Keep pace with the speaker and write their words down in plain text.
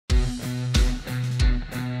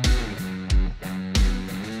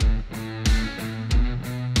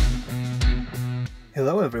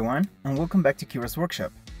Hello everyone, and welcome back to Kira's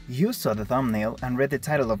Workshop. You saw the thumbnail and read the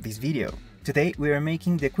title of this video. Today we are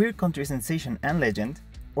making the queer country sensation and legend,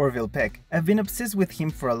 Orville Peck. I've been obsessed with him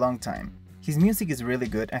for a long time. His music is really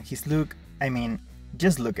good and his look,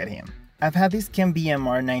 just look at him. I've had this Canon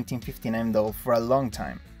BMR1959 doll for a long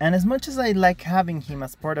time, and as much as I like having him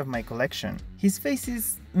as part of my collection, his face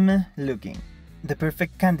is meh looking. The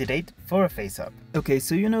perfect candidate for a face-up. Okay,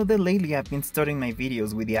 so you know that lately I've been starting my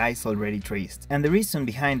videos with the eyes already traced, and the reason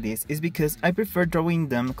behind this is because I prefer drawing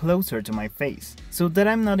them closer to my face, so that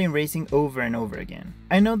I'm not erasing over and over again.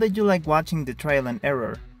 I know that you like watching the trial and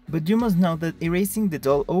error, but you must know that erasing the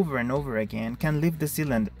doll over and over again can leave the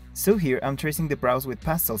sealant, so here I'm tracing the brows with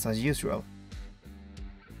pastels as usual.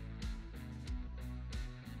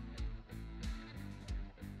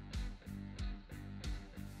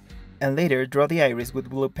 And later draw the iris with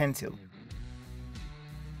blue pencil.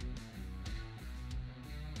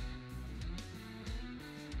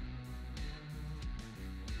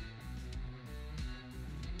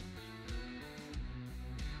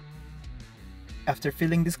 After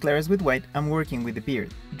filling the scleras with white, I'm working with the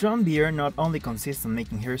beard. Drawn beard not only consists on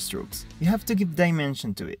making hair strokes, you have to give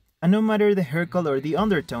dimension to it. And no matter the hair color, the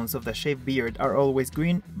undertones of the shaved beard are always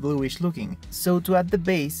green, bluish looking. So to add the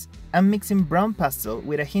base, I'm mixing brown pastel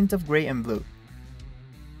with a hint of grey and blue.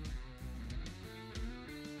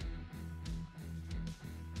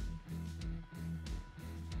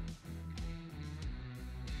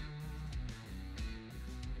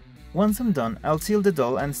 Once I'm done, I'll seal the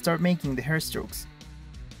doll and start making the hair strokes.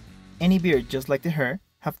 Any beard, just like the hair,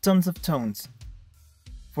 have tons of tones.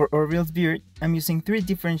 For Orville's beard, I'm using 3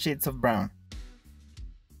 different shades of brown.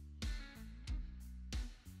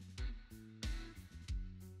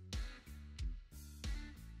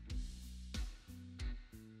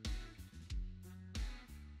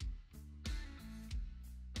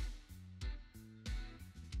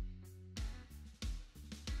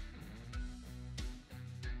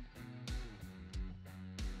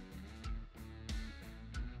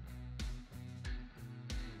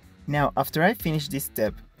 Now, after I finish this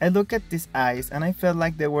step, I look at these eyes and I felt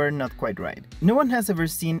like they were not quite right. No one has ever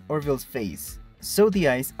seen Orville's face, so the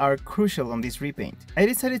eyes are crucial on this repaint. I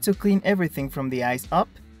decided to clean everything from the eyes up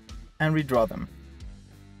and redraw them.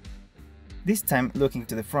 This time looking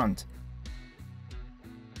to the front.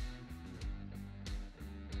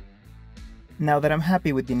 Now that I'm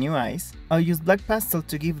happy with the new eyes, I'll use black pastel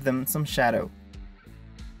to give them some shadow.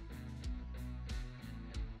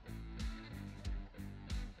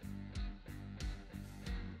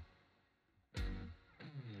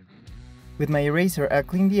 With my eraser, I'll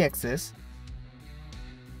clean the excess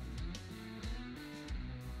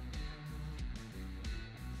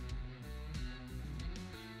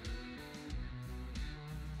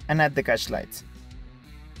and add the catch lights.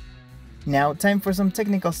 Now, time for some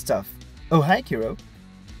technical stuff. Oh, hi Kiro!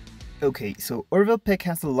 Okay, so Orville Peck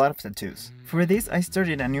has a lot of tattoos. For this, I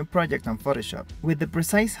started a new project on Photoshop with the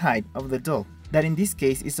precise height of the doll, that in this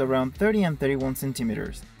case is around 30 and 31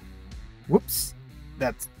 centimeters. Whoops!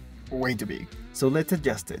 That's way too big, so let's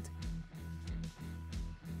adjust it.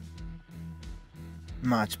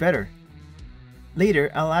 Much better. Later,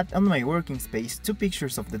 I'll add on my working space 2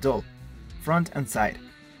 pictures of the doll, front and side.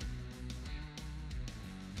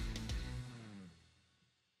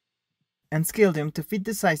 And scale them to fit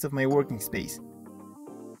the size of my working space.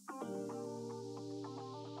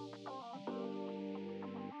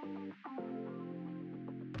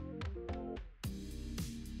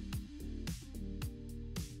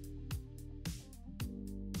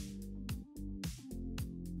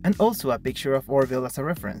 And also a picture of Orville as a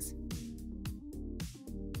reference.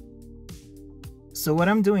 So what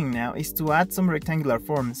I'm doing now is to add some rectangular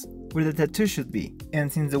forms where the tattoo should be,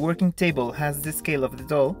 and since the working table has the scale of the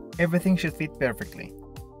doll, everything should fit perfectly.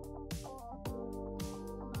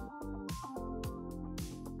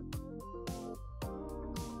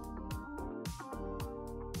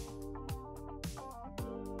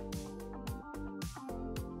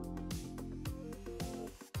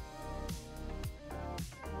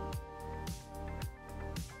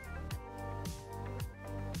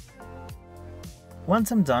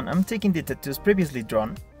 Once I'm done, I'm taking the tattoos previously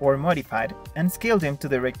drawn, or modified, and scale them to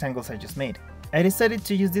the rectangles I just made. I decided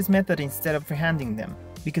to use this method instead of freehanding them,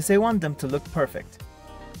 because I want them to look perfect.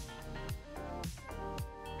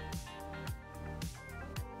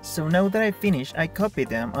 So now that I finished, I copied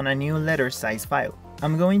them on a new letter size file.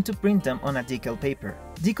 I'm going to print them on a decal paper.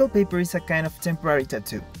 Decal paper is a kind of temporary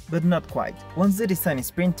tattoo, but not quite. Once the design is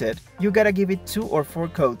printed, you gotta give it 2 or 4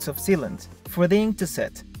 coats of sealant for the ink to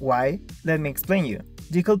set. Why? Let me explain you.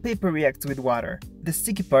 Decal paper reacts with water. The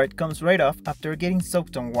sticky part comes right off after getting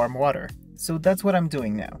soaked on warm water. so that's what I'm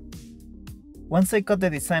doing now. Once I cut the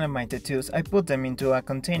design of my tattoos, I put them into a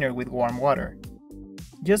container with warm water,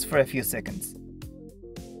 just for a few seconds.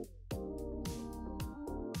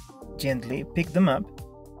 Gently pick them up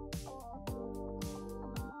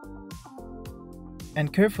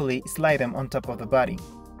and carefully slide them on top of the body.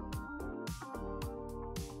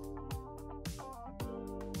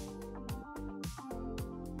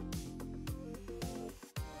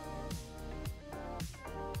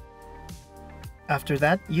 After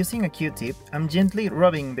that, using a Q-tip, I'm gently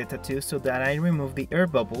rubbing the tattoo so that I remove the air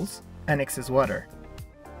bubbles and excess water.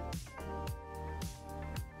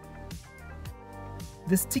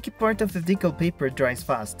 The sticky part of the decal paper dries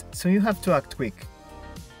fast, so you have to act quick.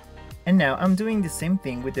 And now I'm doing the same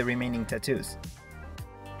thing with the remaining tattoos.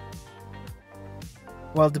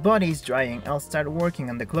 While the body is drying, I'll start working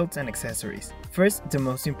on the clothes and accessories. First, the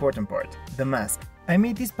most important part, the mask. I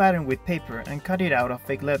made this pattern with paper and cut it out of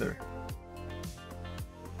fake leather.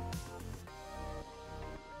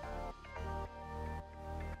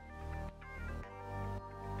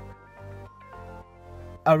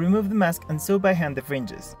 I'll remove the mask and sew by hand the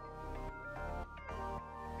fringes.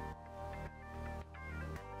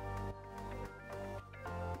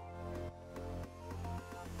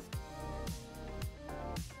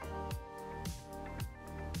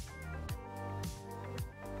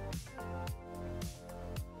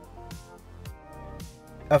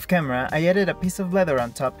 Off camera, I added a piece of leather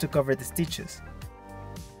on top to cover the stitches.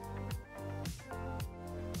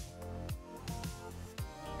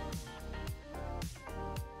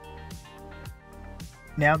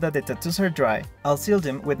 Now that the tattoos are dry, I'll seal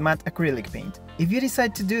them with matte acrylic paint. If you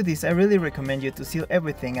decide to do this, I really recommend you to seal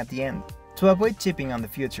everything at the end, to avoid chipping on the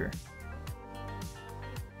future.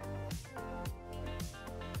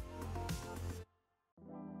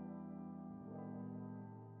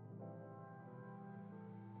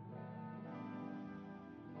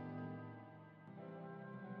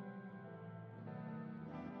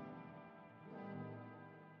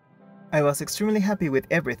 I was extremely happy with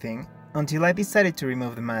everything, until I decided to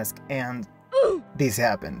remove the mask and this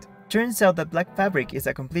happened. Turns out that black fabric is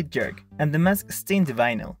a complete jerk, and the mask stained the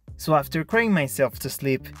vinyl. So after crying myself to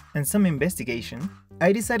sleep and some investigation,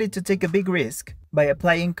 I decided to take a big risk by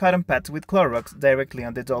applying cotton pads with Clorox directly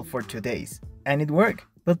on the doll for 2 days. And it worked.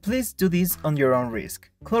 But please do this on your own risk.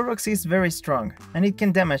 Clorox is very strong, and it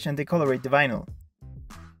can damage and decolorate the vinyl.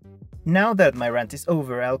 Now that my rant is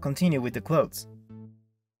over, I'll continue with the clothes.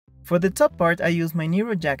 For the top part, I used my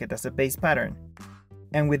Nero jacket as a base pattern,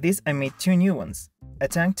 and with this I made 2 new ones, a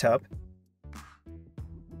tank top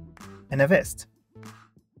and a vest.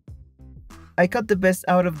 I cut the vest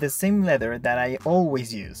out of the same leather that I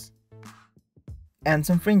always use, and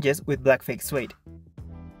some fringes with black fake suede.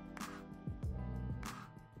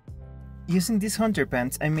 Using these hunter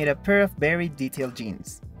pants, I made a pair of very detailed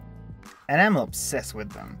jeans, and I'm obsessed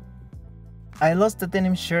with them. I lost a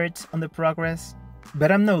denim shirt on the progress, but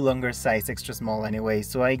I'm no longer size extra small anyway,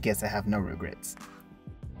 so I guess I have no regrets.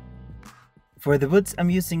 For the boots, I'm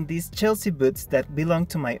using these Chelsea boots that belong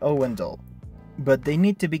to my Owen doll, but they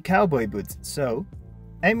need to be cowboy boots, so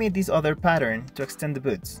I made this other pattern to extend the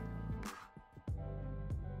boots.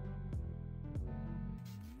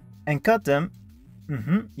 And cut them,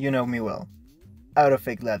 you know me well, out of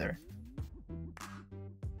fake leather.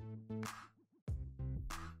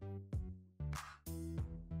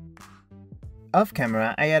 Off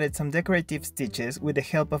camera, I added some decorative stitches with the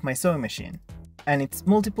help of my sewing machine, and its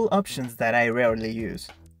multiple options that I rarely use.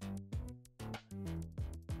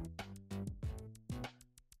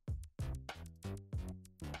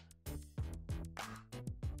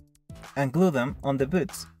 And glue them on the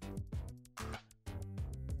boots.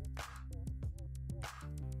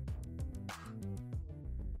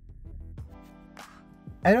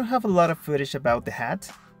 I don't have a lot of footage about the hat,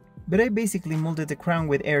 but I basically molded the crown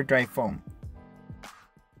with air dry foam.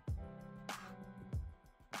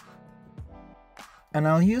 And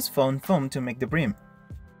I'll use foam to make the brim.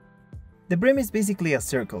 The brim is basically a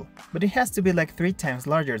circle, but it has to be like 3 times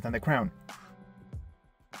larger than the crown.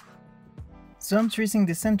 So I'm tracing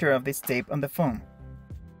the center of this tape on the foam.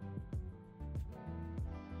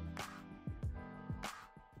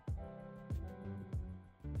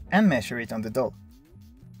 And measure it on the doll.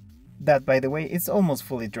 That, by the way, is almost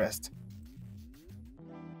fully dressed.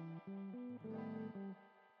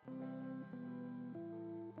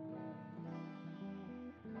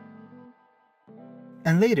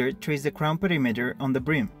 And later trace the crown perimeter on the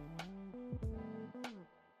brim.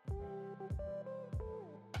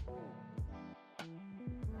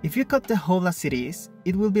 If you cut the hole as it is,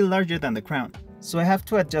 it will be larger than the crown, so I have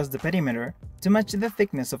to adjust the perimeter to match the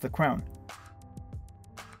thickness of the crown.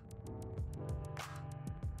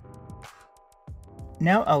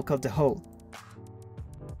 Now I'll cut the hole.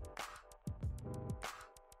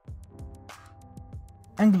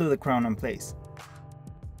 And glue the crown in place.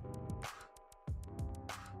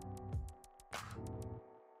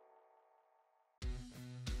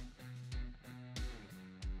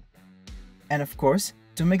 And of course,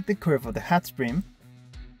 to make the curve of the hat's brim,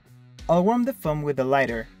 I'll warm the foam with a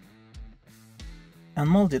lighter and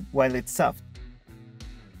mold it while it's soft.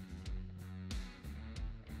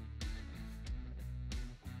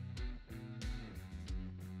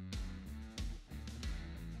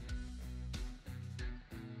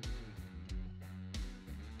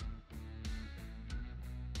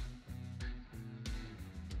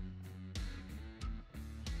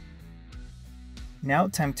 Now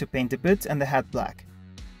time to paint the boots and the hat black.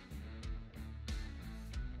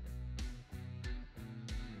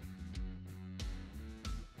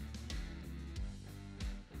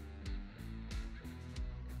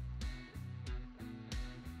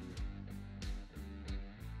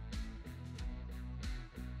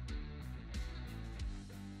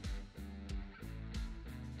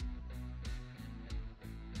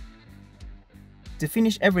 To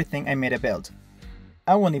finish everything, I made a belt.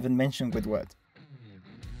 I won't even mention with what.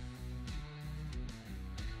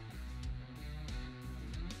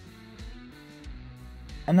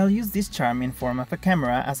 And I'll use this charm in form of a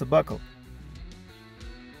camera as a buckle.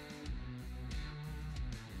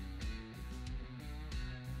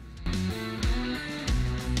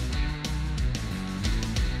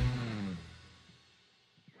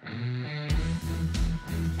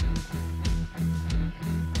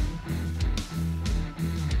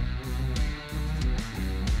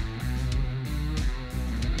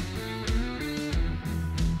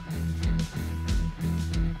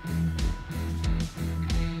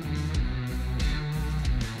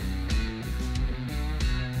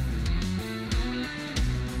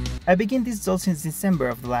 I began this doll since December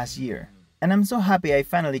of the last year, and I'm so happy I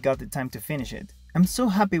finally got the time to finish it. I'm so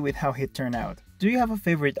happy with how it turned out. Do you have a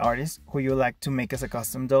favorite artist who you like to make as a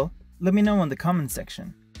custom doll? Let me know in the comment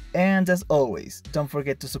section. And as always, don't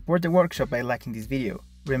forget to support the workshop by liking this video.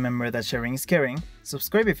 Remember that sharing is caring,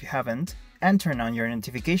 subscribe if you haven't, and turn on your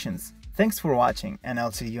notifications. Thanks for watching, and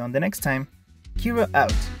I'll see you on the next time. Kira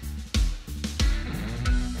out!